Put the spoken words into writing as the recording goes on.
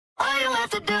have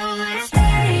to do is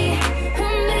stay a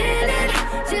minute,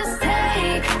 just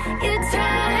take your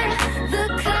time. The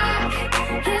clock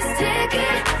is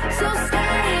ticking, so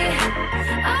stay.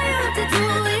 All you have to do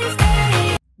is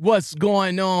stay. What's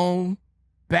going on?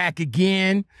 Back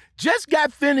again. Just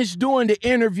got finished doing the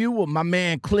interview with my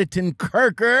man Clinton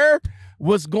Kirker.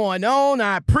 What's going on?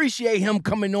 I appreciate him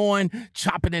coming on,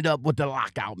 chopping it up with the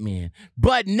Lockout Men.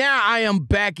 But now I am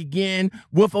back again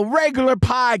with a regular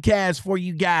podcast for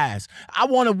you guys. I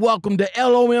want to welcome the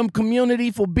LOM community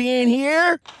for being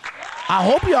here. I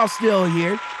hope y'all still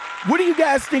here. What do you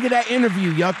guys think of that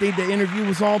interview? Y'all think the interview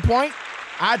was on point?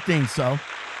 I think so.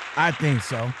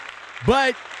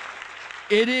 But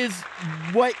it is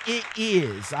what it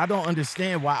is. I don't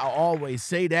understand why I always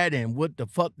say that and what the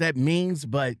fuck that means,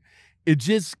 but it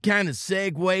just kind of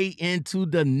segue into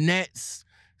the next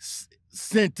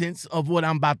sentence of what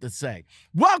I'm about to say.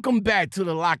 Welcome back to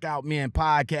the Lockoutmen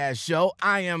Podcast Show.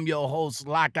 I am your host,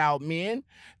 Lockoutmen.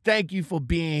 Thank you for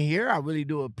being here. I really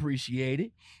do appreciate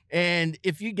it. And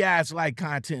if you guys like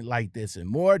content like this and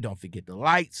more, don't forget to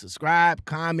like, subscribe,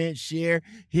 comment, share,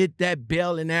 hit that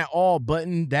bell and that all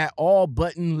button. That all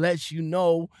button lets you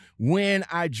know when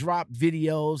I drop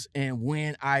videos and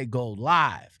when I go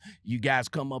live. You guys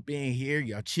come up in here,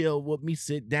 y'all chill with me,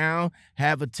 sit down,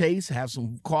 have a taste, have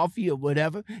some coffee or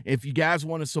whatever. If you guys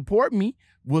want to support me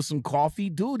with some coffee,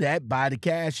 do that. Buy the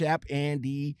Cash App and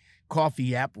the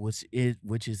Coffee app, which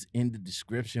is in the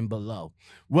description below.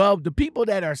 Well, the people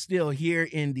that are still here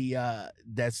in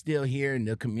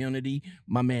the community,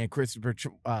 my man Christopher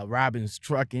Robbins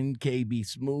Trucking, KB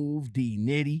Smooth, D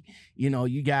Nitty,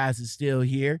 you guys are still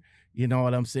here. You know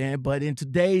what I'm saying? But in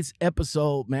today's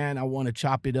episode, man, I want to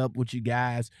chop it up with you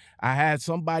guys. I had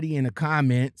somebody in the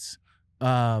comments,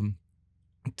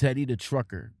 Teddy the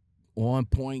Trucker, on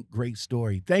point, great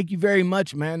story. Thank you very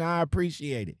much, man. I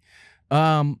appreciate it.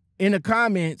 In the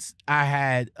comments I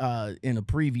had in a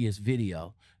previous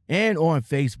video and on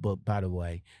Facebook, by the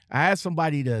way, I asked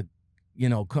somebody to,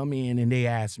 come in and they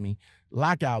asked me,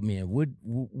 Lockout Man,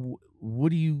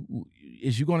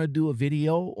 is you going to do a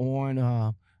video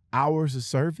on hours of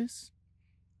service?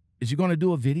 Is you going to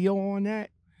do a video on that?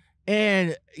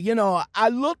 And, I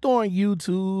looked on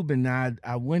YouTube and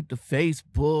I went to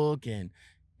Facebook and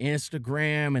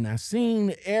Instagram, and I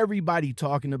seen everybody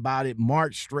talking about it.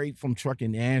 Mark Straight from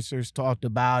Trucking Answers talked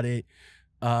about it.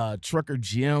 Trucker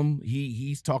Jim,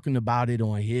 he's talking about it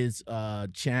on his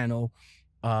channel.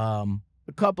 A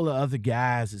couple of other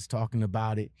guys is talking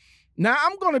about it. Now,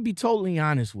 I'm going to be totally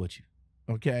honest with you,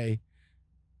 okay?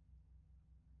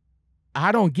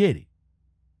 I don't get it.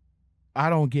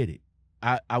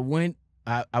 I went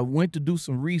to do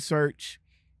some research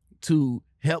to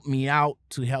help me out,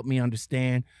 to help me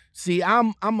understand. See,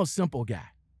 I'm a simple guy.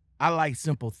 I like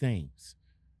simple things.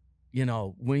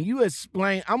 When you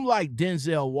explain, I'm like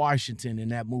Denzel Washington in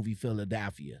that movie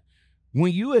Philadelphia.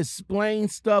 When you explain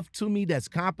stuff to me that's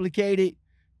complicated,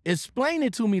 explain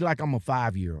it to me like I'm a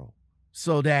 5-year-old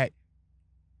so that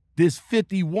this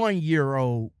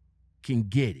 51-year-old can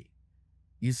get it.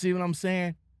 You see what I'm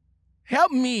saying?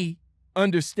 Help me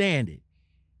understand it.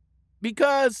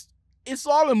 Because it's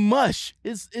all a mush.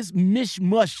 It's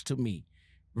mish-mush to me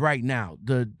right now,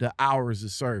 the hours of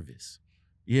service.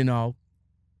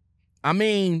 I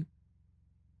mean,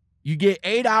 you get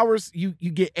 8 hours, you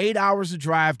get 8 hours to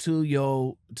drive to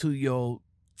your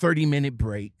 30-minute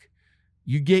break.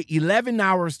 You get 11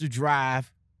 hours to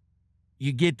drive.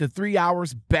 You get the 3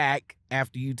 hours back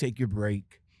after you take your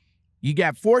break. You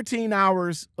got 14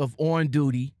 hours of on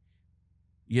duty.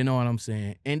 You know what I'm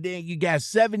saying? And then you got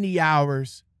 70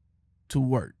 hours to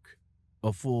work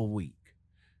a full week.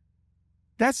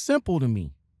 That's simple to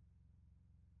me.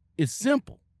 It's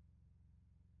simple.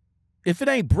 If it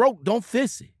ain't broke, don't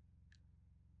fix it.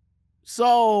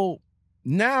 So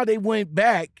now they went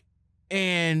back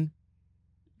and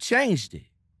changed it.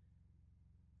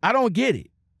 I don't get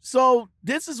it. So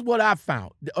this is what I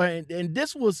found. And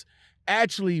this was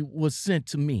sent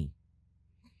to me.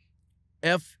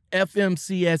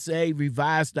 FMCSA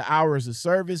revised the hours of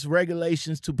service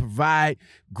regulations to provide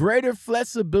greater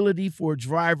flexibility for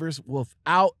drivers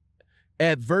without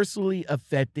adversely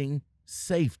affecting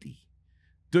safety.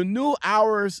 The new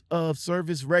hours of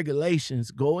service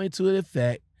regulations go into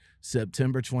effect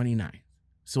September 29th.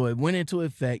 So it went into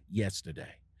effect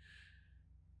yesterday.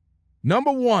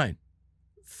 Number 1,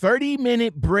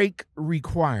 30-minute break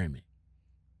requirement.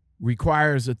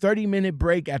 Requires a 30-minute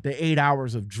break after 8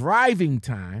 hours of driving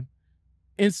time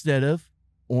instead of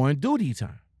on-duty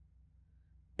time.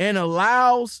 And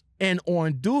allows an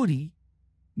on-duty,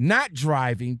 not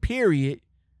driving, period,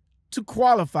 to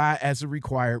qualify as a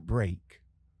required break.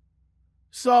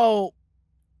 So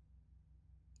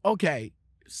Okay,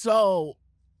 so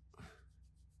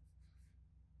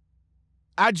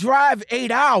I drive 8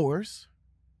 hours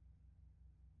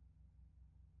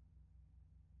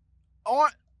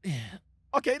on.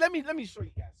 Okay, let me show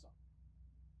you guys something.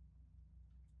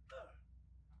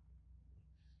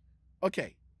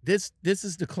 Okay, this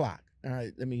is the clock. All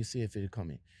right, let me see if it'll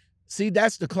come in. See,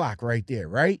 that's the clock right there,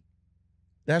 right?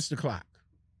 That's the clock.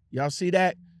 Y'all see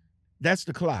that? That's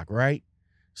the clock, right?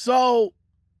 So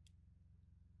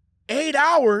 8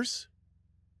 hours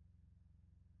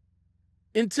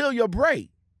until your break,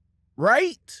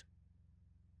 right?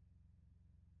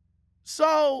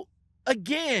 So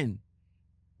again,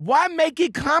 why make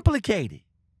it complicated?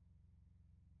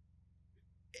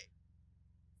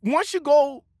 Once you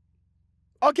go,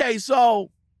 okay, so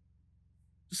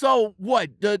what?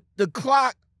 The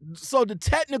clock, so the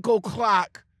technical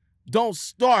clock don't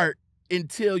start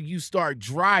until you start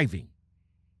driving.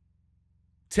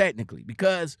 Technically,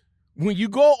 because when you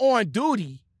go on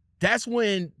duty, that's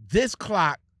when this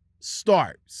clock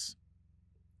starts.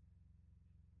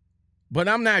 But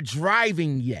I'm not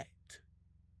driving yet.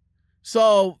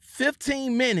 So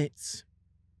 15 minutes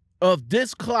of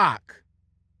this clock,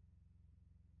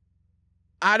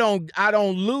 I don't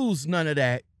lose none of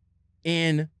that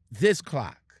in this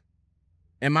clock.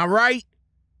 Am I right?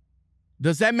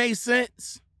 Does that make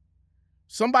sense?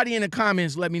 Somebody in the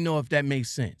comments, let me know if that makes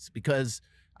sense, because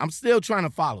I'm still trying to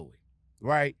follow it,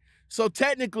 right? So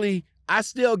technically, I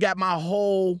still got my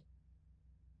whole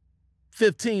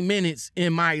 15 minutes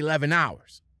in my 11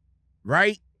 hours,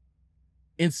 right?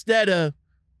 Instead of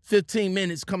 15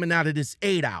 minutes coming out of this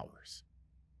 8 hours.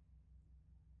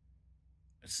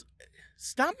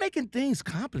 Stop making things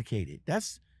complicated.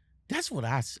 That's what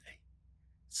I say.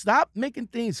 Stop making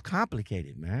things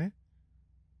complicated, man.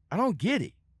 I don't get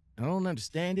it. I don't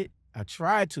understand it. I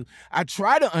try to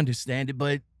understand it,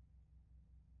 but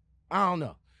I don't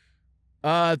know.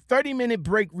 30-minute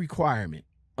break requirement.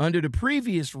 Under the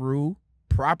previous rule,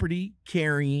 property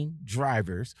carrying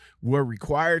drivers were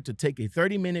required to take a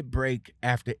 30-minute break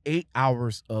after 8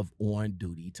 hours of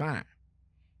on-duty time.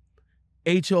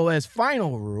 H.O.S.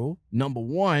 final rule, number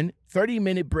 1,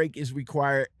 30-minute break is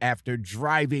required after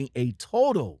driving a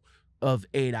total of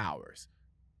 8 hours.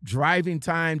 Driving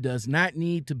time does not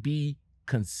need to be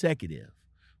consecutive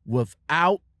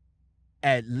without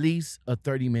at least a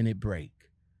 30-minute break.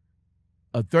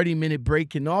 A 30-minute break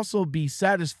can also be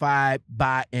satisfied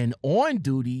by an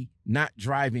on-duty, not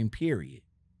driving period.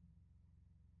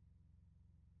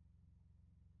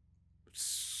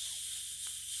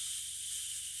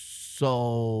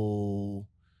 So,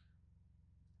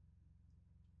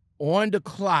 on the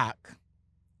clock,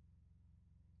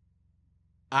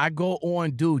 I go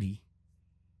on duty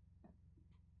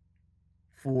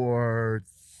for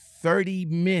 30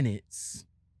 minutes,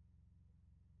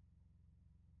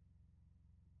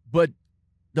 but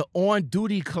the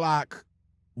on-duty clock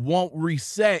won't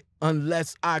reset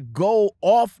unless I go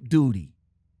off duty.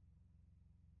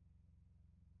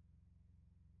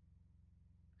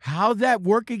 How'd that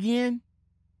work again?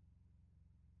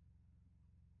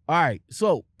 All right,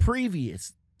 so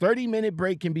previous 30-minute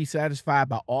break can be satisfied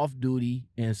by off-duty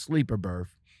and sleeper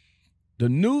berth. The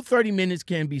new 30 minutes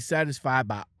can be satisfied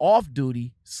by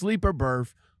off-duty, sleeper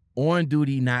berth,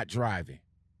 on-duty, not driving.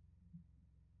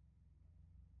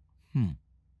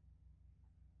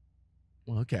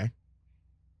 Okay.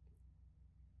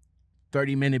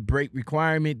 30-minute break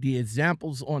requirement. The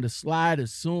examples on the slide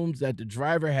assumes that the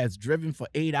driver has driven for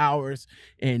 8 hours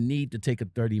and need to take a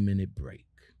 30-minute break.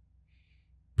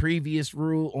 Previous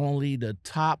rule, only the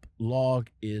top log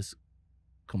is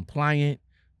compliant.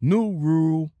 New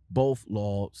rule, both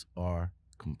logs are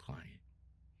compliant.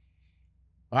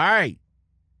 All right.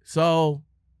 So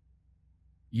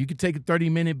you can take a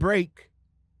 30-minute break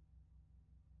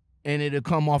and it'll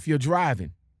come off your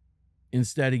driving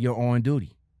instead of your on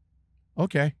duty.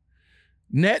 Okay.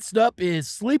 Next up is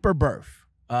sleeper berth.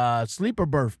 Sleeper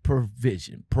berth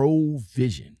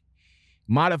provision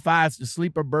modifies the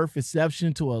sleeper berth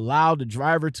exception to allow the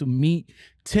driver to meet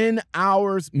 10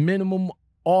 hours minimum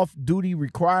off-duty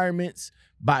requirements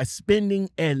by spending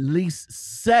at least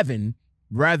 7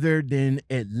 rather than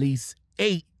at least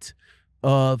 8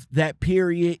 of that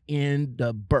period in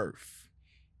the berth,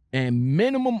 and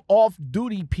minimum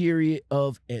off-duty period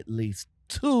of at least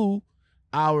 2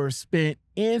 hours spent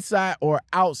inside or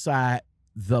outside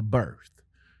the berth.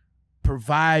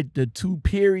 Provide the 2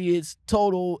 periods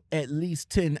total at least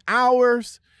 10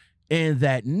 hours and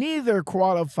that neither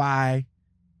qualify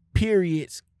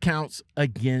periods counts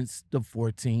against the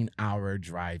 14-hour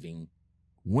driving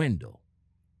window.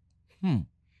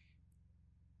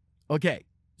 Okay,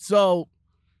 so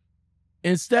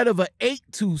instead of a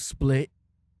 8-2 split,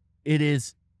 it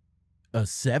is a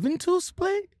 7-2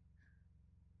 split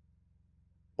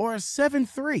or a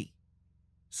 7-3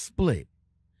 split.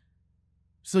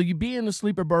 So you be in the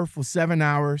sleeper berth for 7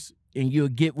 hours and you'll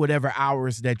get whatever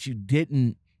hours that you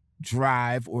didn't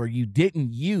drive or you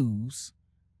didn't use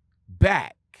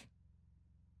back.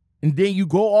 And then you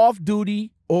go off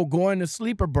duty or go in the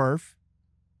sleeper berth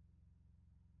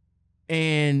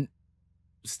and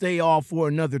stay off for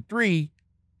another 3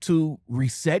 to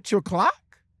reset your clock.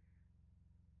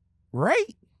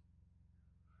 Right?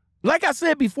 Like I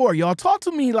said before, y'all, talk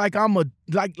to me like I'm a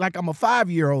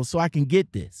 5-year-old so I can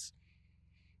get this.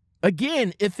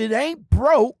 Again, if it ain't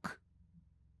broke,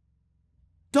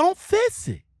 don't fix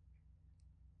it.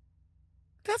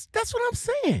 That's what I'm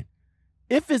saying.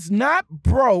 If it's not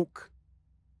broke,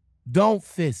 don't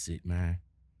fix it, man.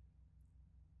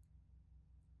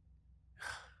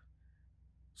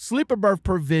 Sleeper berth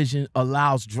provision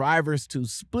allows drivers to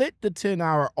split the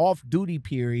 10-hour off-duty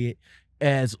period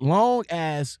as long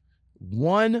as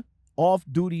one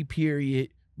off-duty period,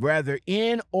 whether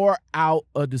in or out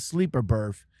of the sleeper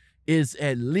berth, is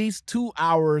at least 2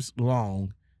 hours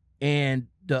long, and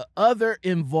the other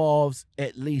involves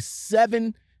at least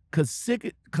 7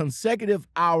 consecutive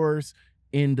hours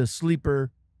in the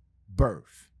sleeper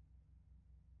berth.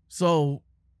 So,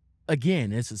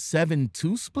 again, it's a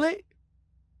 7-2 split.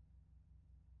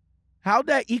 How'd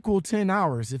that equal 10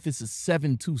 hours if it's a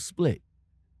 7-2 split?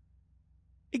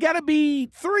 It got to be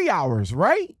 3 hours,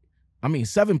 right? I mean,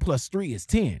 7 plus 3 is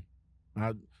 10.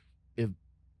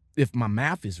 If my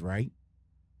math is right.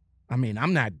 I mean,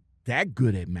 I'm not that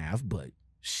good at math, but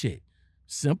shit,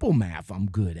 simple math I'm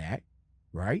good at,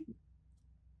 right?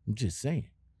 I'm just saying.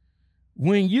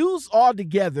 When used all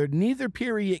together, neither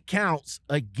period counts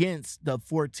against the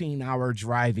 14-hour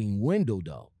driving window,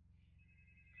 though.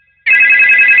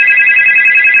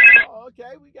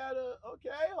 Okay,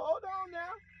 hold on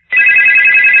now.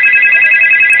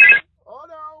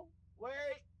 Hold on, wait.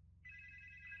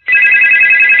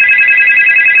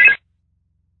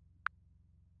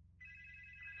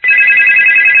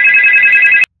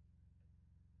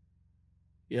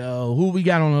 Yo, who we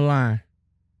got on the line?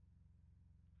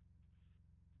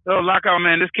 Yo,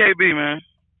 Lockoutmen, this KB, man.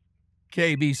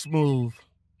 KB Smooth.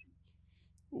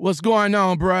 What's going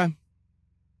on, bruh?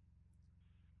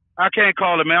 I can't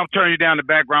call it, man. I'm turning you down the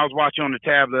background. I was watching on the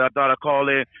tablet. I thought I'd call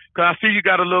in. Because I see you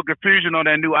got a little confusion on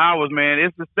that new hours, man.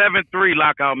 It's the 7-3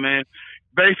 lockout, man.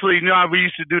 Basically, you know how we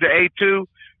used to do the 8-2?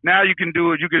 Now you can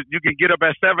do it. You can get up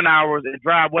at 7 hours and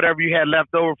drive whatever you had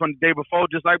left over from the day before,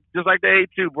 just like the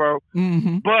 8-2, bro.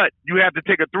 Mm-hmm. But you have to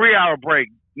take a 3-hour break.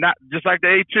 Not just like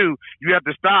the 8-2. You have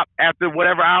to stop after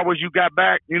whatever hours you got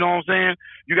back. You know what I'm saying?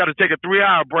 You got to take a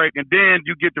 3-hour break, and then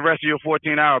you get the rest of your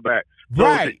 14-hour back. So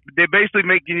right. They're basically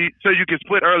making you so you can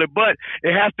split early, but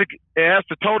it has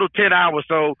to total 10 hours.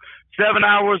 So 7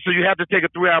 hours, so you have to take a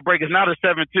 3-hour break. It's not a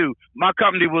 7-2. My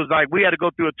company was like, we had to go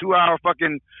through a 2-hour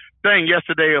fucking thing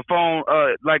yesterday, a phone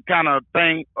like kind of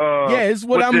thing. Yeah, it's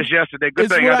what I'm. This yesterday. Good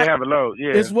thing I didn't have it low.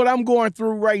 Yeah, it's what I'm going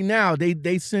through right now.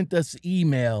 They sent us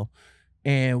email.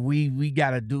 And we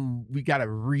gotta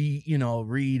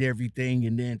read everything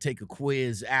and then take a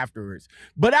quiz afterwards.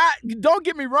 But don't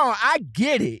get me wrong, I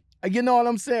get it. You know what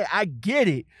I'm saying? I get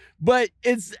it. But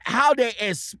it's how they're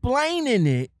explaining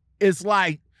it. It's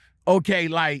like, okay,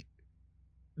 like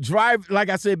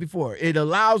I said before, it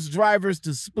allows drivers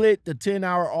to split the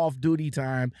 10-hour off-duty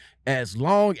time as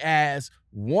long as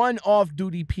one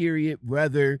off-duty period,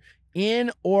 whether in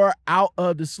or out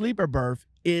of the sleeper berth,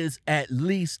 is at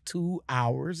least 2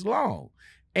 hours long.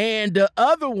 And the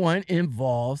other one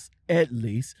involves at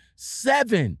least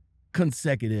 7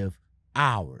 consecutive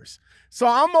hours. So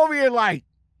I'm over here like,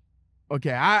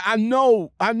 okay, I know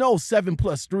 7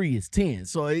 plus 3 is 10.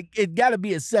 So it got to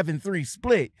be a 7-3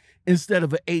 split instead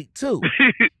of an 8-2.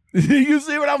 You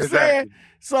see what I'm saying?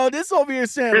 So this over here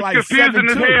saying it's like confusing 7-2.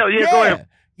 As hell. Yeah, go ahead.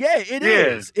 Yeah, it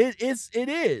is. It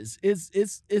is.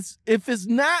 It's if it's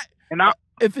not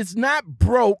if it's not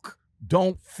broke,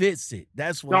 don't fix it.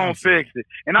 That's what don't fix it.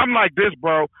 And I'm like this,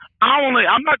 bro. I'm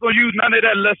not gonna use none of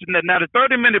that lesson. Now the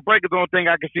 30-minute break is the only thing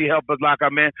I can see help us lock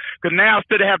up, man. Because now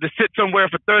instead of having to sit somewhere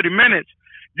for 30 minutes,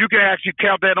 you can actually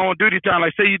count that on duty time.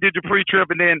 Like say you did your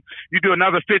pre-trip and then you do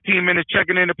another 15 minutes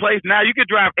checking into place. Now you can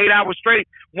drive 8 hours straight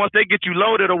once they get you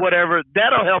loaded or whatever.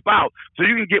 That'll help out. So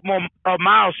you can get more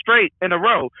miles straight in a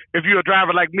row. If you're a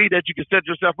driver like me that you can set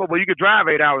yourself up, well, you can drive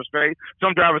 8 hours straight.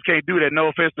 Some drivers can't do that. No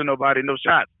offense to nobody, no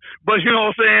shots. But you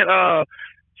know what I'm saying?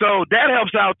 So that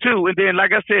helps out too. And then,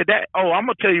 like I said, I'm going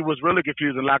to tell you what's really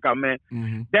confusing, Lockout, man.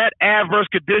 Mm-hmm. That adverse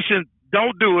condition,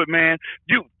 don't do it, man.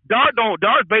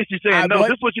 Dart's basically saying no.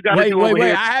 This is what you got to do over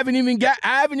here. I haven't even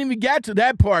got to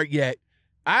that part yet.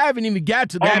 I haven't even got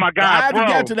to that. Oh my God, I haven't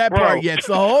got to that part yet.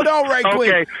 So hold on right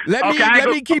quick. Let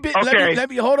me keep it. Okay. Let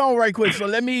me hold on right quick. So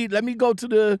let me go to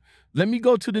the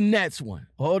next one.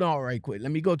 Hold on right quick.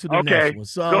 Let me go to the next one.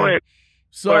 So go ahead.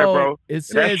 So go ahead, bro. It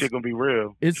says that shit gonna be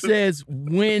real. It says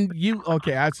when you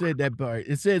I said that part.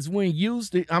 It says when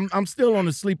used to, I'm still on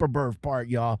the sleeper berth part,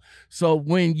 y'all. So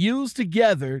when used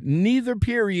together, neither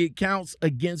period counts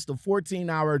against the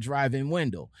 14-hour driving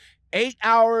window. 8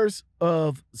 hours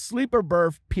of sleeper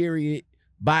berth period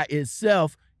by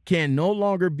itself can no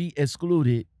longer be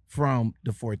excluded from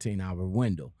the 14-hour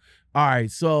window. All right,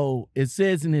 so it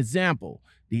says an example.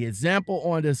 The example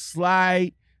on the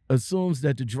slide assumes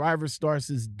that the driver starts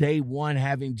his day one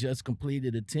having just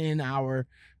completed a 10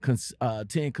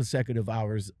 consecutive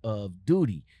hours of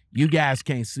duty. You guys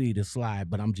can't see the slide,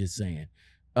 but I'm just saying.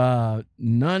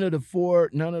 None of the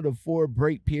four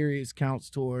break periods counts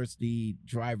towards the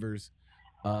driver's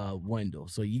window.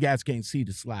 So you guys can't see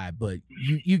the slide, but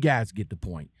you guys get the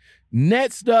point.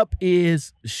 Next up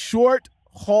is short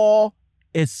haul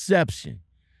exception.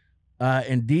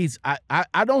 And these,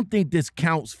 I don't think this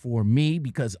counts for me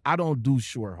because I don't do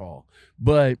short haul.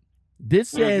 But this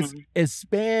says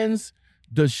expands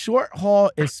the short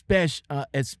haul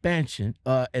exception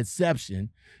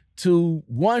to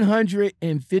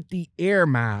 150 air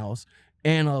miles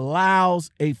and allows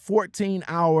a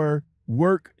 14-hour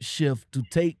work shift to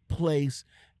take place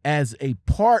as a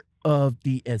part of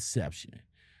the exception.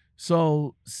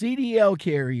 So CDL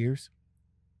carriers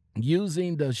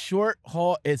using the short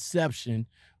haul exception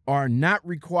are not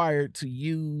required to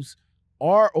use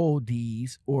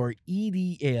RODs or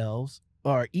EDLs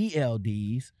or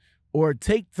ELDs or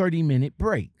take 30-minute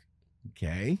break.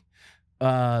 Okay.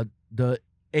 The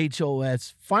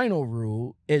H.O.S. final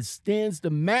rule extends the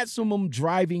maximum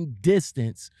driving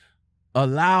distance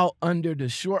allowed under the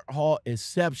short haul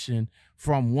exception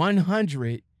from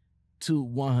 100 to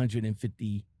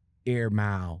 150 air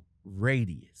mile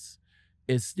radius.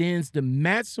 Extends the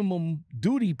maximum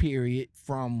duty period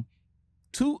from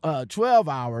 12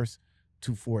 hours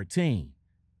to 14.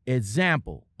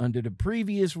 Example, under the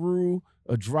previous rule,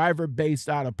 a driver based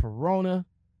out of Peoria,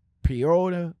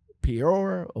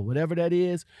 or whatever that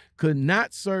is, could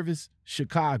not service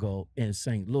Chicago and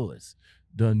St. Louis.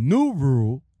 The new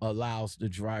rule allows the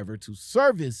driver to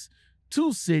service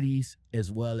two cities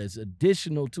as well as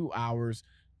additional 2 hours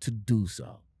to do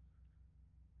so.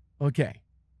 Okay.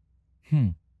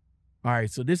 All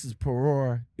right, so this is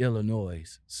Peoria,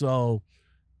 Illinois. So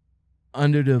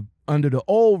under the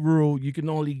old rule, you can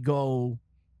only go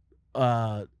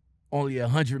only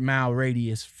 100-mile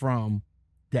radius from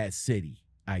that city,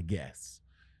 I guess.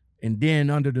 And then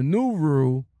under the new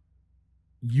rule,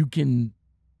 you can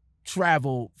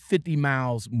travel 50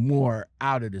 miles more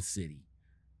out of the city.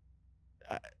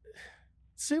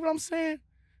 See what I'm saying?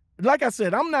 Like I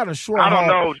said, I'm not a short haul. I don't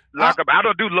know. I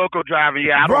don't do local driving.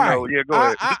 Yeah, I don't know. Yeah, go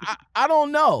ahead. I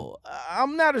don't know.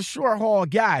 I'm not a short haul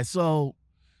guy, so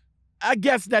I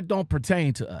guess that don't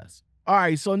pertain to us. All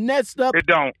right, so next up. It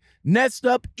don't. Next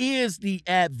up is the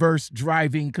adverse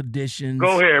driving conditions.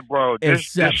 Go ahead, bro. This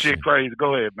shit crazy.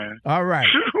 Go ahead, man. All right.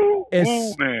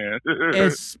 Ooh, man.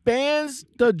 Expands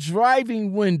the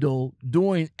driving window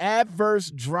during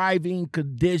adverse driving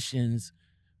conditions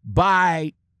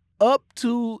by up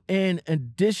to an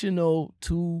additional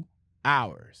 2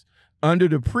 hours. Under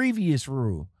the previous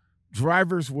rule,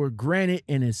 drivers were granted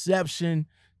an exception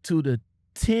to the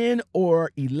 10 or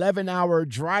 11-hour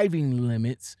driving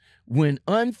limits when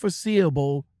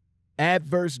unforeseeable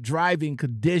adverse driving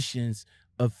conditions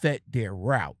affect their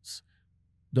routes.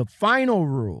 The final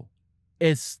rule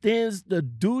extends the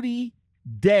duty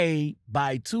day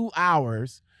by 2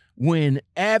 hours when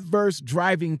adverse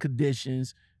driving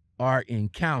conditions are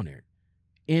encountered.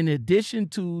 In addition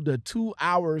to the 2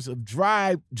 hours of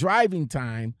driving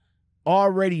time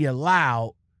already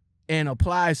allowed, and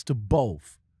applies to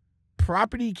both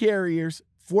property carriers'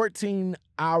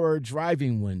 14-hour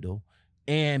driving window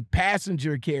and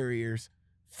passenger carriers'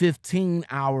 15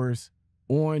 hours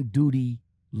on duty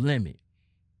limit.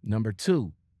 Number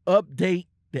 2, update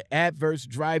the adverse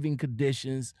driving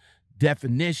conditions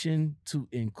definition to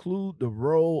include the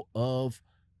role of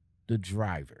the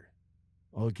driver.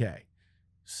 Okay,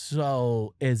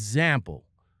 so example,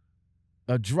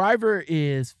 a driver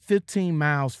is 15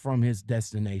 miles from his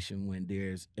destination when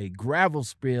there's a gravel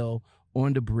spill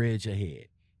on the bridge ahead.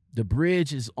 The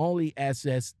bridge is the only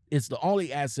access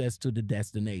to the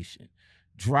destination.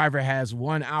 Driver has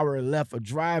 1 hour left of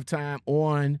drive time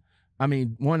 1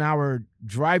 hour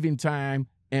driving time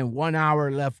and 1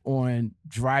 hour left on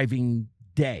driving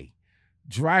day.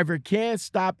 Driver can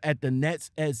stop at the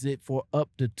next exit for up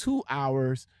to 2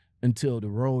 hours until the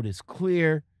road is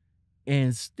clear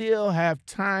and still have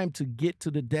time to get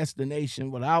to the destination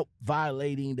without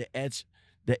violating the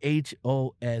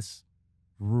H.O.S.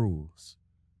 rules.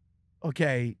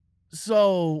 Okay,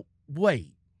 so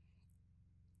wait.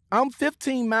 I'm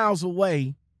 15 miles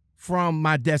away from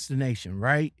my destination,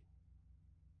 right?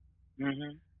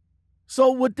 Mm-hmm. So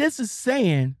what this is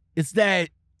saying is that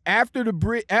after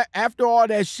after all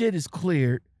that shit is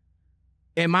cleared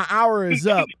and my hour is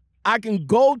up, I can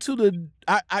go to the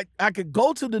I could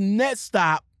go to the next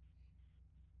stop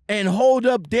and hold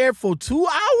up there for 2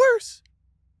 hours.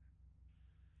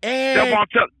 And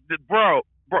bro,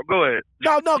 go ahead.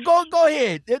 No, go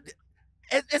ahead.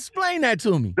 Explain that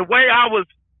to me. The way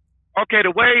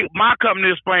the way my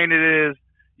company explained it is,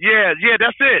 yeah,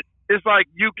 that's it. It's like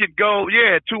you could go,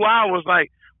 2 hours,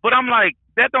 like, but I'm like,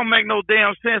 that don't make no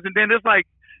damn sense. And then it's like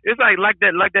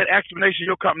that explanation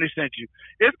your company sent you.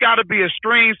 It's got to be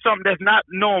extreme, something that's not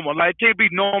normal. Like, it can't be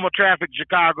normal traffic,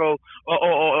 Chicago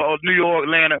or New York,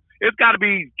 Atlanta. It's got to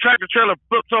be tractor trailer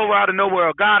flips over out of nowhere,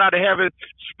 or God out of heaven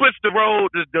splits the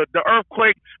road, the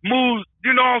earthquake moves.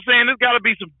 You know what I'm saying? There's got to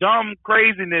be some dumb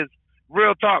craziness.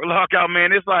 Real talk, Lockout,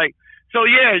 man. It's like, so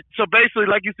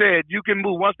basically, like you said, you can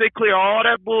move. Once they clear all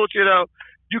that bullshit up,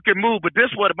 you can move. But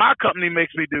this is what my company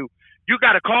makes me do. You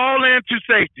got to call into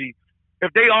safety.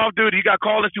 If they off duty, you got to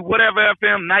call into whatever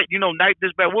FM, night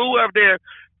dispatch, whoever there,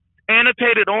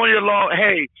 annotated on your log,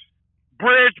 hey,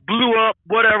 bridge blew up,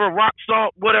 whatever, rock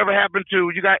salt, whatever happened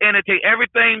to, you got to annotate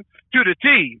everything to the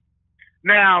T.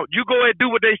 Now, you go ahead and do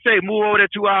what they say, move over there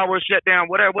 2 hours, shut down,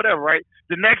 whatever, right?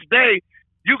 The next day,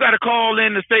 you got to call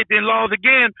in the safety and laws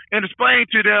again and explain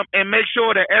to them and make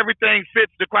sure that everything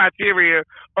fits the criteria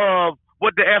of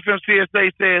what the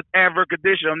FMCSA says, adverse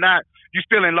condition or not. You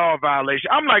still in law violation.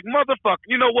 I'm like, motherfucker,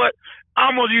 you know what?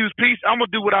 I'm going to use peace. I'm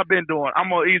going to do what I've been doing. I'm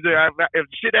going to if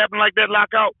shit happen like that,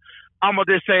 Lockout, I'm going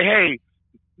to just say, hey,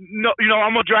 no,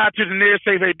 I'm going to drive to the nearest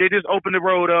safe. Hey, they just open the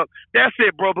road up. That's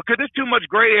it, bro, because there's too much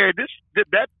gray area.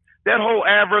 That whole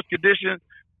adverse condition,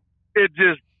 it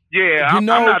just, I'm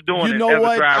not doing it. You know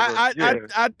what?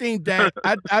 I think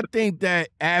that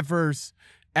adverse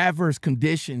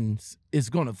conditions is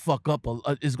gonna fuck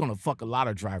a lot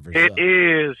of drivers. It up.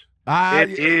 Is.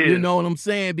 It is. You know what I'm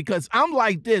saying? Because I'm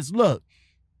like this. Look,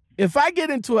 if I get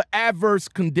into an adverse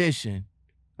condition,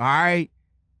 all right,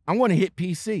 I'm gonna hit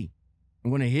PC.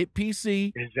 I'm gonna hit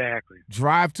PC. Exactly.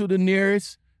 Drive to the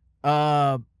nearest.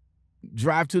 Y'all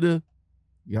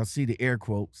see the air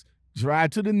quotes.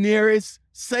 Drive to the nearest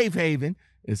safe haven,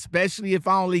 especially if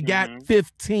I only got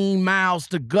 15 miles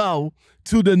to go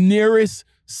to the nearest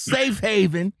safe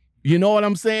haven. You know what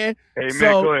I'm saying? Amen.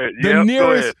 So go ahead. the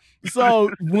nearest.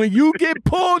 So when you get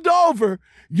pulled over,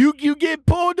 you get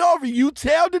pulled over. You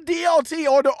tell the DOT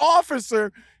or the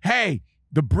officer, hey,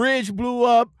 the bridge blew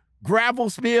up, gravel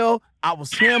spill. I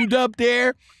was hemmed up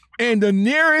there, and the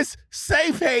nearest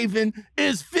safe haven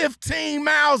is 15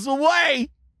 miles away.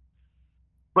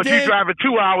 But you driving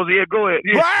 2 hours here. Go ahead.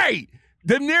 Yeah. Right.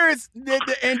 The nearest,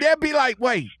 and they'll be like,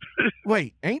 wait,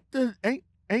 ain't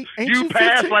you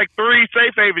passed like 3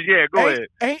 safe havens? Yeah, go ahead.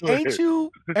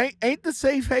 Ain't the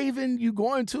safe haven you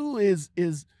going to is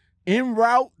en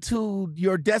route to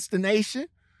your destination?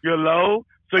 You're low,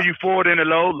 so you forward in the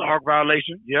low, log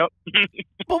violation. Yep.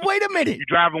 But wait a minute. You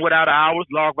driving without hours,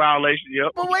 log violation.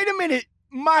 Yep. But wait a minute.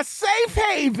 My safe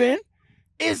haven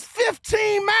is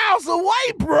 15 miles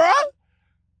away, bruh.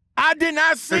 I did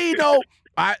not see no.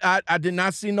 I did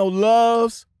not see no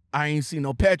loves. I ain't see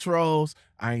no petros.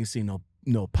 I ain't see no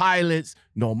pilots.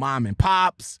 No mom and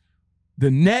pops.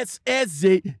 The next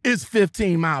exit is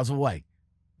 15 miles away.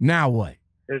 Now what?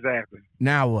 Exactly.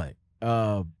 Now what?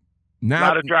 Now a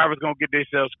lot of drivers gonna get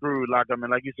themselves screwed. Like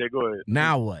you said, go ahead.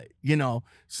 Now what?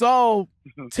 So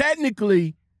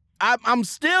technically, I'm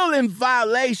still in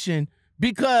violation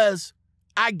because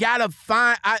I gotta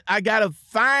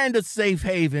find a safe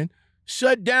haven,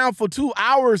 shut down for 2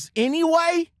 hours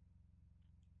anyway.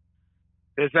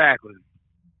 Exactly.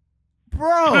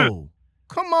 Bro,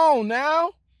 come on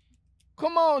now.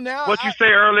 What you say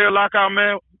earlier, Lockout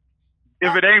Man?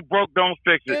 If it ain't broke, don't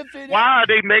fix it. Why are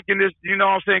they making this? You know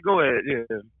what I'm saying? Go ahead.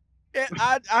 Yeah.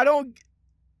 I don't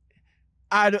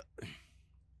got it.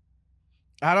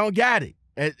 I don't get it.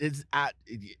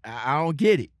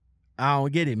 I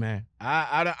don't get it, man.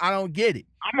 I don't get it.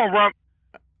 I'm gonna run.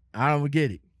 I don't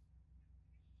get it.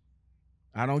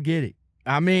 I don't get it.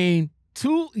 I mean,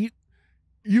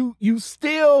 you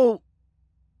still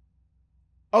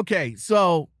okay.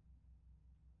 So,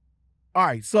 all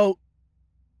right. So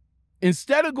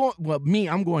instead of going,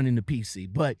 I'm going into PC,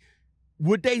 but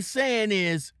what they saying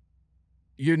is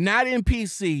you're not in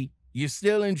PC, you're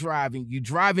still in driving, you're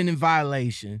driving in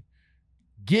violation.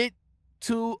 Get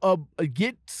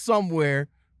somewhere,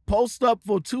 post up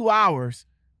for 2 hours,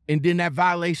 and then that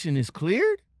violation is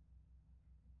cleared?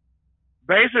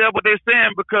 Basically, that's what they're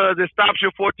saying, because it stops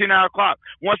your 14-hour clock.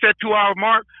 Once that 2-hour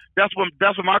mark, that's what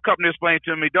my company explained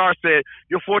to me. Dar said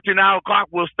your 14-hour clock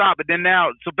will stop, but then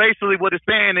now, so basically what it's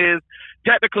saying is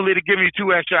technically they're giving you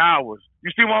 2 extra hours.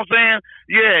 You see what I'm saying?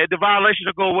 Yeah, the violation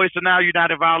will go away, so now you're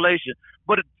not in violation.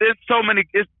 But there's so many.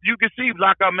 You can see,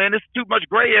 Lockout, man, it's too much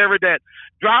gray area that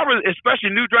drivers,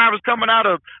 especially new drivers coming out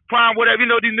of prime, whatever,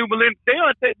 these new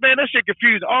millennials, man, that shit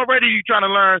confused. Already you trying to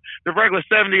learn the regular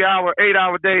 70-hour,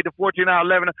 8-hour day, the 14-hour,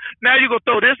 11. Now you gonna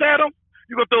throw this at them?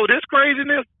 You gonna throw this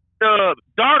craziness?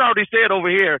 Dart already said over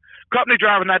here, company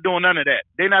drivers not doing none of that.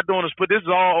 They're not doing this, but this is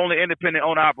all only independent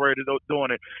owner operators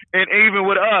doing it. And even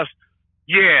with us,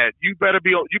 yeah, you better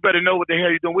know what the hell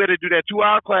you're doing. We had to do that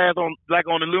 2-hour class on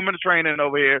the Lumina training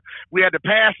over here. We had to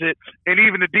pass it, and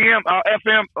even the DM,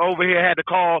 FM over here had to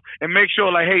call and make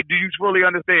sure, like, hey, do you fully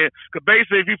understand? Because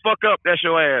basically, if you fuck up, that's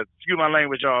your ass. Excuse my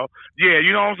language, y'all. Yeah,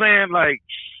 you know what I'm saying? Like,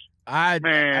 I'm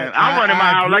running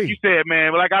my hour, like you said,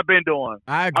 man, like I've been doing.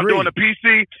 I agree. I'm doing the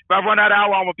PC. If I run out of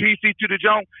hour, I'm a PC to the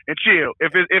jump and chill.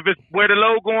 If it's where the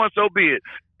load going, so be it.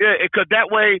 Yeah, because that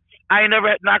way, I ain't never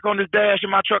had knock on this dash in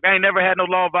my truck. I ain't never had no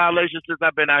law violations since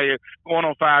I've been out here going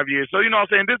on 5 years. So, you know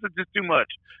what I'm saying? This is just too much.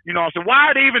 You know what I'm saying? Why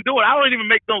are they even doing it? I don't even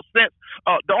make no sense.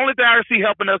 The only thing I see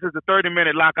helping us is the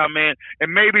 30-minute lockout, man, and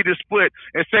maybe the split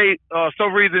and say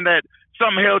some reason that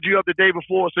something held you up the day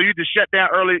before, so you just shut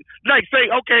down early. Like, say,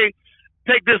 okay,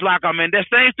 take this lockout, man. That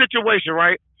same situation,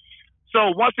 right? So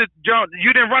once it jumped,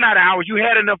 you didn't run out of hours. You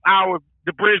had enough hours.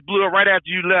 The bridge blew up right after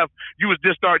you left. You was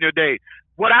just starting your day.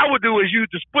 What I would do is use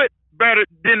the split better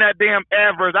than that damn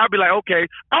adverse. I'd be like, okay,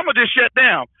 I'm going to just shut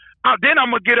down. Then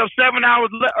I'm going to get up 7 hours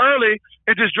early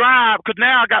and just drive, because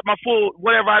now I got my full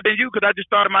whatever I didn't use because I just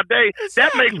started my day. Exactly.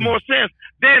 That makes more sense.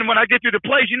 Then when I get to the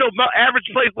place, my average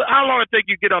place, how long it take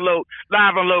you to get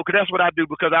live unload? Because that's what I do,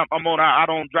 because I'm on, I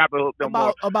don't drop it no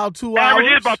more. About 2 hours?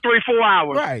 Average is about 3-4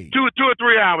 hours. Right. Two or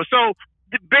 3 hours. So,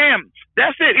 bam,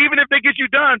 that's it. Even if they get you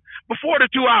done before the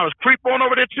 2 hours, creep on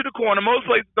over there to the corner. Most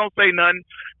places don't say nothing.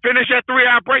 Finish that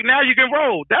 3-hour break. Now you can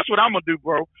roll. That's what I'm gonna do,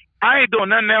 bro. I ain't doing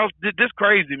nothing else. This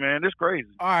crazy, man. This crazy.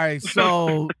 All right,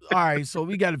 so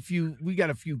we got a few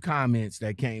comments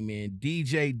that came in.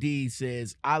 DJ D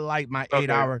says, I like my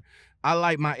 8-hour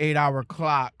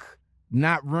clock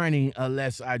not running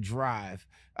unless I drive.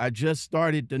 I just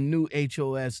started the new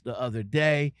H.O.S. the other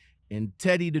day. And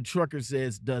Teddy the Trucker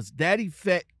says, does that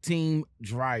affect team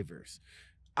drivers?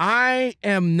 I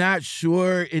am not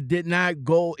sure. It did not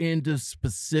go into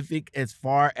specific as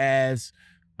far as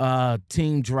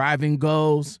team driving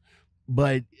goes.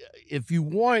 But if you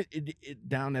want, it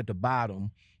down at the bottom,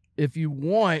 if you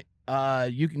want,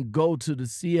 you can go to the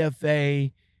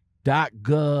CFA.gov.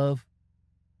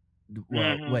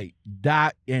 Well, wait,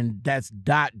 and that's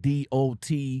 .dot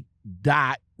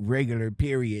regular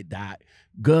period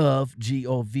 .gov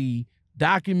G-O-V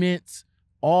documents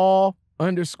all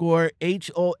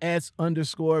 _HOS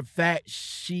 _fact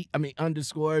sheet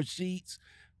 _sheets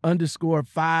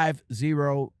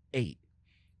 _508.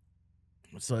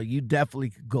 So you definitely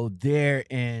could go there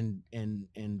and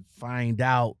find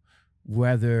out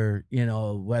whether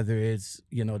it's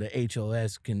the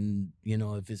H.O.S. can,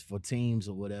 if it's for teams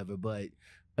or whatever. But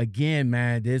again,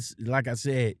 man, this, like I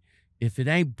said, if it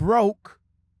ain't broke,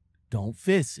 don't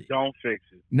fix it. Don't fix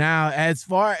it. Now, as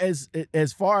far as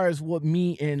what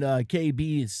me and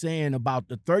KB is saying about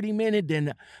the 30-minute,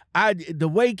 then the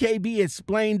way KB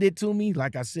explained it to me,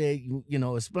 like I said,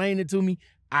 explain it to me,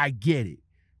 I get it.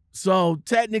 So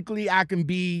technically, I can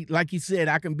be, like he said,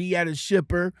 I can be at a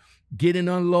shipper getting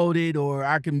unloaded, or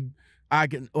I can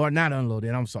or not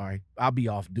unloaded. I'm sorry, I'll be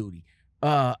off duty.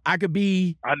 I could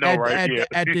be I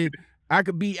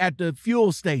could be at the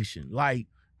fuel station, like.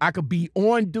 I could be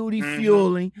on duty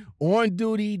fueling, on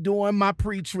duty doing my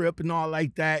pre-trip and all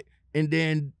like that, and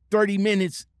then 30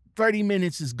 minutes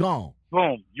is gone.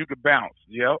 Boom, you could bounce.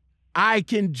 Yep. I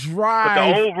can drive.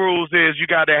 But the old rules is you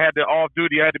got to have the off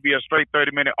duty. You had to be a straight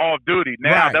 30-minute off duty.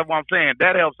 Now That's what I'm saying.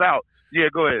 That helps out. Yeah,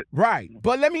 go ahead. Right.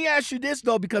 But let me ask you this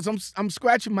though, because I'm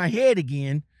scratching my head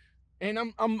again, and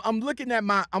I'm looking at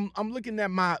my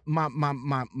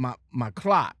my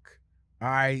clock. All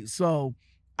right, so.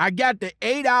 I got the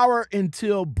 8-hour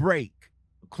until break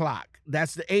clock.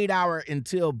 That's the 8-hour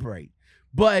until break.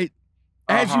 But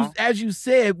as you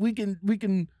said, we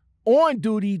can on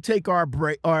duty take our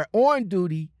break, or on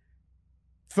duty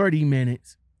 30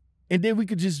 minutes, and then we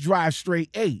could just drive straight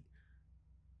 8.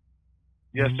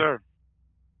 Yes, sir.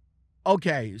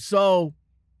 okay, so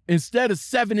instead of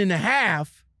 7.5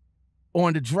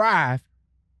 on the drive,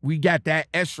 we got that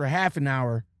extra half an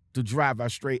hour to drive our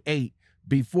straight 8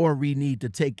 before we need to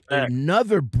take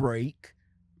another break,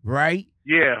 right?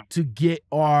 Yeah. To get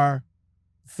our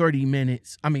 30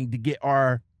 minutes. I mean, to get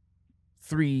our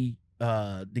 3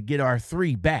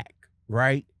 back,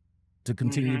 right? To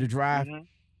continue to drive.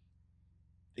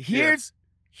 Here's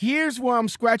where I'm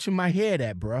scratching my head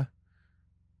at, bruh.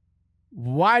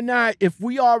 Why not, if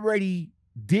we already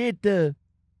did the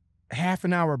half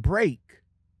an hour break,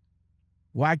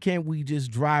 why can't we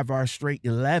just drive our straight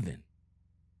 11?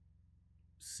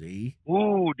 See?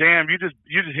 Ooh, damn! You just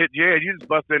hit. Yeah, you just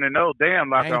busted in the nose. Damn,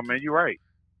 Lockout man, you're right.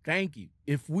 Thank you.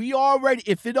 If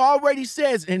it already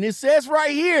says, and it says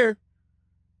right here,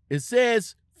 it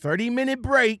says 30-minute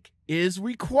break is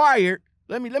required.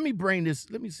 Let me bring this.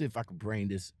 Let me see if I can bring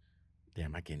this.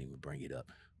 Damn, I can't even bring it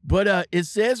up. But it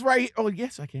says right here. Oh,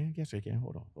 yes, I can. Yes, I can.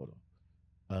 Hold on.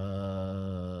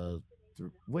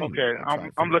 Wait, okay,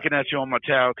 I'm looking at you on my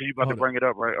tab because you about to bring it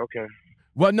up, right? Okay.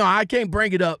 Well, no, I can't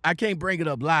bring it up. I can't bring it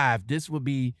up live. This would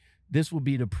be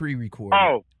the pre-recorded.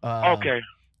 Oh, okay.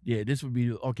 Yeah, this would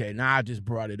be okay. Now I just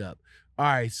brought it up. All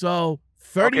right, so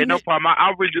 30. Okay, no problem.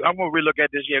 I'm gonna relook at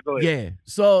this. Yeah, go ahead. Yeah,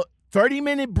 so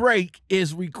 30-minute break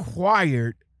is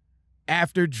required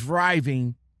after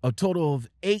driving a total of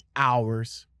 8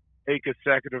 hours. 8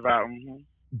 consecutive hours.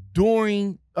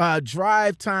 During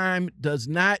drive time does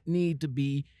not need to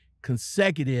be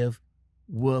consecutive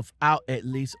without at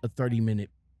least a 30-minute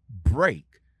break.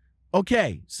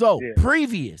 Okay, so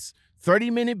previous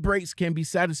 30-minute breaks can be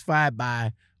satisfied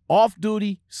by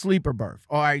off-duty sleeper berth.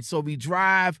 All right, so we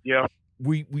drive. Yeah.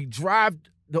 We drive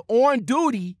the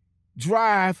on-duty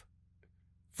drive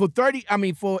for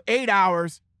 8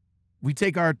 hours. We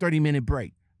take our 30-minute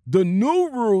break. The new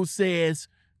rule says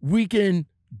we can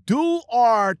do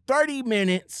our 30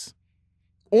 minutes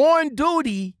on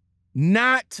duty,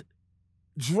 not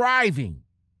driving.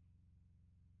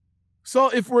 So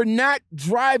if we're not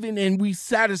driving and we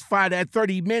satisfy that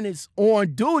 30 minutes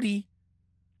on duty,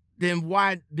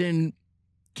 then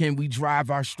can we drive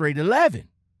our straight 11?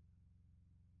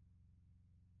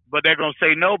 But they're going to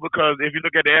say no because if you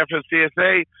look at the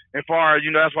FMCSA, as far as,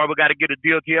 that's why we got to get a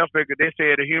DOTF figure. They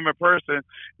said a human person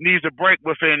needs a break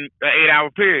within an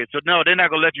 8-hour period. So, no, they're not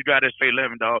going to let you drive that straight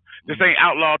 11, dog. This ain't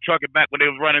outlaw trucking back when they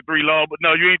was running 3 law, but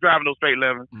no, you ain't driving no straight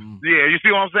 11. Yeah, you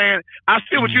see what I'm saying? I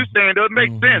see what you're saying. It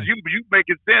makes sense. You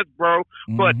making sense, bro,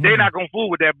 but they're not going to fool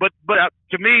with that. But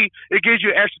to me, it gives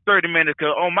you an extra 30 minutes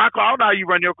because on my car, I don't know how you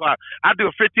run your car. I do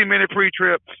a 15-minute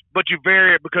pre-trip, but you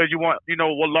vary it because you want,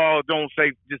 what laws don't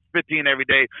say just 15 every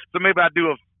day. So maybe I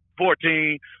do a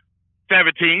 14,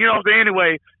 17, you know what I'm saying?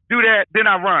 Anyway, do that, then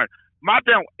I run. My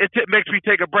thing, makes me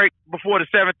take a break before the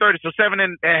 7:30, so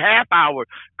 7.5 hours,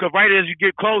 because right as you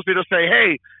get close, it'll say,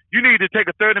 hey, you need to take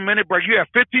a 30-minute break. You have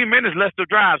 15 minutes left to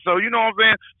drive. So, you know what I'm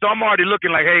saying? So I'm already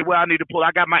looking like, hey, well, I need to pull.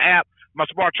 I got my app, my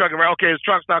smart truck, right? Okay, his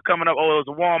truck start coming up. Oh, it was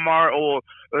a Walmart or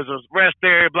there's a rest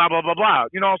area, blah, blah, blah,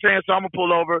 blah. You know what I'm saying? So I'm going to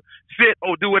pull over, sit,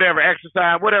 or do whatever,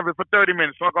 exercise, whatever, for 30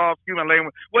 minutes. Fuck off, excuse me,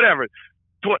 whatever.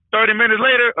 30 minutes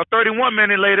later or 31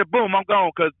 minutes later, boom, I'm gone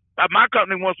because my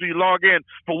company wants me to log in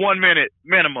for 1 minute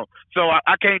minimum. So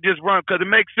I can't just run because it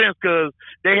makes sense because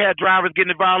they had drivers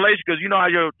getting in violation because you know how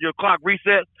your clock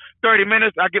resets 30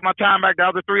 minutes. I get my time back the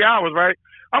other 3 hours, right?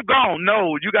 I'm gone.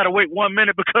 No, you got to wait 1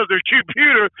 minute because their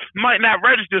computer might not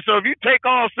register. So if you take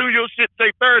off soon, your shit say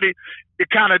 30,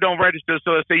 it kind of don't register.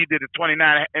 So let's say you did a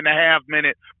 29.5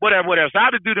 minute, whatever. So I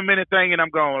had to do the minute thing and I'm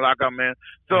going, man.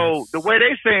 So the way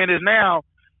they saying is now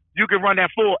you can run that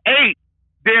full 8,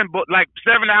 then but like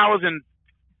 7 hours and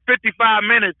 55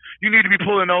 minutes, you need to be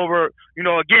pulling over,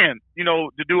 again,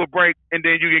 to do a break, and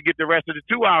then you can get the rest of the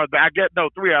 2 hours. But I get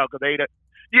 3 hours because this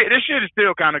shit is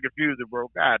still kind of confusing, bro.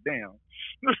 God damn.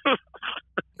 Because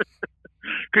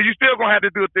you still gonna have to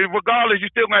do it. Regardless, you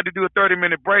still gonna have to do a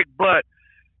 30-minute break, but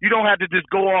you don't have to just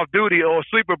go off duty or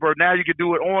sleeper bird. Now you can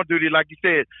do it on duty, like you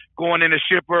said, going in a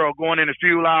shipper or going in a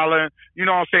fuel island. You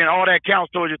know what I'm saying? All that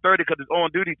counts towards your 30 because it's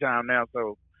on duty time now.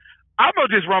 So I'm gonna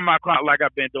just run my clock like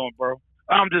I've been doing, bro.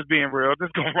 I'm just being real.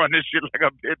 Just gonna run this shit like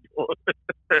I've been doing.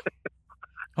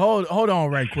 Hold on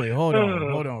right quick. Hold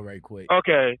on right quick.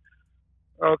 Okay.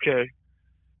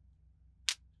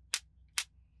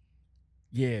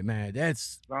 Yeah, man,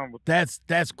 that's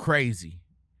crazy.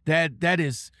 That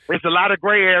is. It's a lot of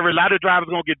gray area. A lot of drivers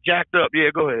gonna get jacked up.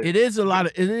 Yeah, go ahead. It is a lot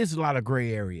of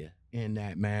gray area in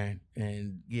that, man.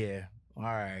 And yeah, all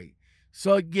right.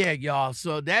 So yeah, y'all.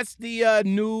 So that's the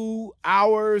new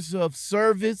hours of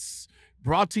service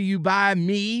brought to you by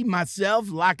myself,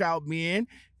 Lockoutmen,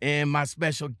 and my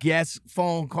special guest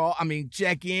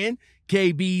check-in,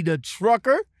 KB the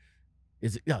Trucker.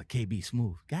 Is it KB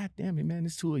Smooth? God damn it, man,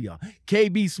 it's two of y'all.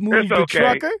 KB Smooth the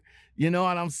Trucker. You know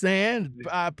what I'm saying?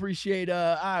 I appreciate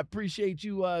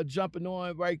you jumping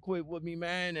on right quick with me,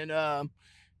 man, and no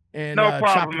problem,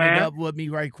 chopping man. it up with me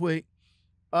right quick.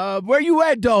 Where you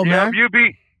at though, man?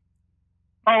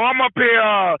 I'm up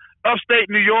here, upstate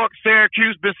New York,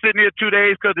 Syracuse. Been sitting here 2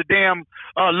 days because the damn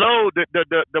load,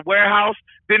 the warehouse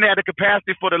didn't have the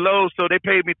capacity for the load, so they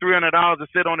paid me $300 to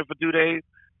sit on it for 2 days.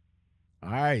 All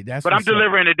right, but I'm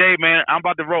delivering today, man. I'm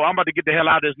about to roll. I'm about to get the hell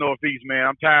out of this Northeast, man.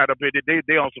 I'm tired up here.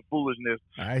 They on some foolishness.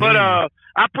 But I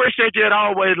appreciate you as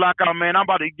always, Lockout, man. I'm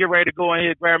about to get ready to go in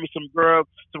here, grab me some grub,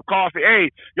 some coffee. Hey,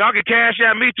 y'all can cash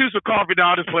out me too some coffee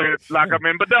down this place, Lockout,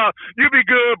 man. But you be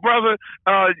good, brother.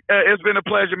 It's been a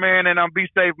pleasure, man, and be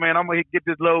safe, man. I'm gonna get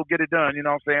this load, get it done. You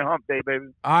know what I'm saying? Hump day, baby.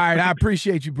 All right, I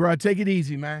appreciate you, bro. Take it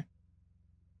easy, man.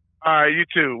 All right, you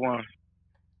too. One.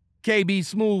 KB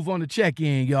Smooth on the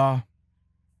check-in, y'all.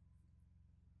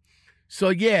 So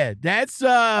yeah, that's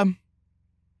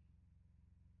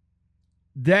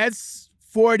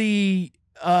 40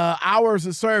 hours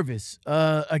of service.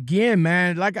 Again,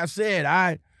 man, like I said,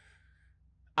 I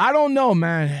don't know,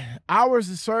 man. Hours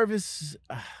of service,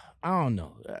 I don't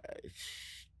know.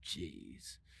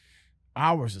 Jeez.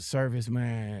 Hours of service,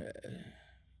 man.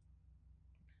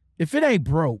 If it ain't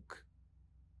broke,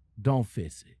 don't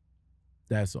fix it.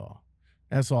 That's all.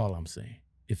 That's all I'm saying.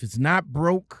 If it's not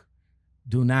broke,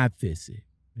 do not fix it.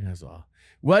 That's all.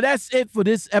 Well, that's it for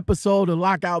this episode of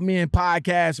Lockoutmen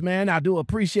Podcast, man. I do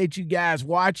appreciate you guys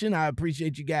watching. I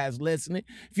appreciate you guys listening.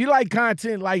 If you like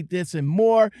content like this and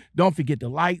more, don't forget to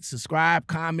like, subscribe,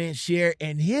 comment, share,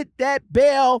 and hit that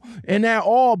bell and that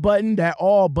all button. That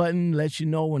all button lets you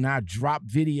know when I drop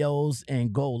videos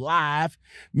and go live.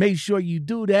 Make sure you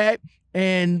do that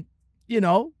and,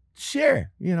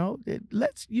 share. It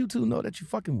lets YouTube know that you're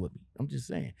fucking with me. I'm just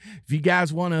saying. If you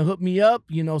guys want to hook me up,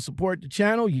 support the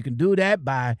channel, you can do that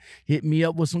by hitting me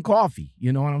up with some coffee.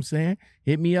 You know what I'm saying?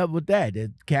 Hit me up with that.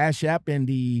 The Cash App and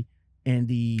the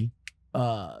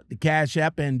Cash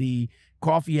App and the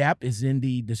coffee app is in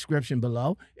the description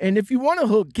below. And if you want to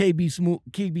hook KB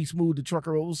Smooth the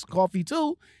Trucker with some coffee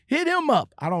too, hit him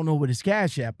up. I don't know what his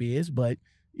Cash App is, but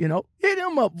hit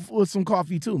him up with some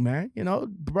coffee too, man.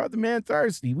 Brother man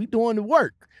thirsty. We doing the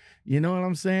work. You know what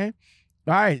I'm saying?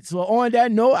 All right. So on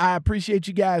that note, I appreciate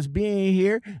you guys being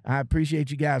here. I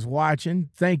appreciate you guys watching.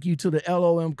 Thank you to the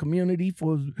LOM community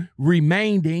for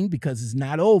remaining because it's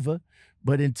not over.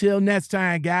 But until next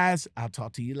time, guys, I'll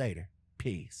talk to you later.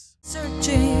 Peace.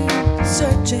 Searching,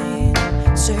 searching,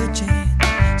 searching,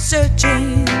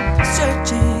 searching,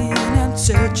 searching, and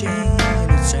searching,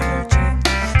 and searching,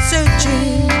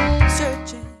 searching.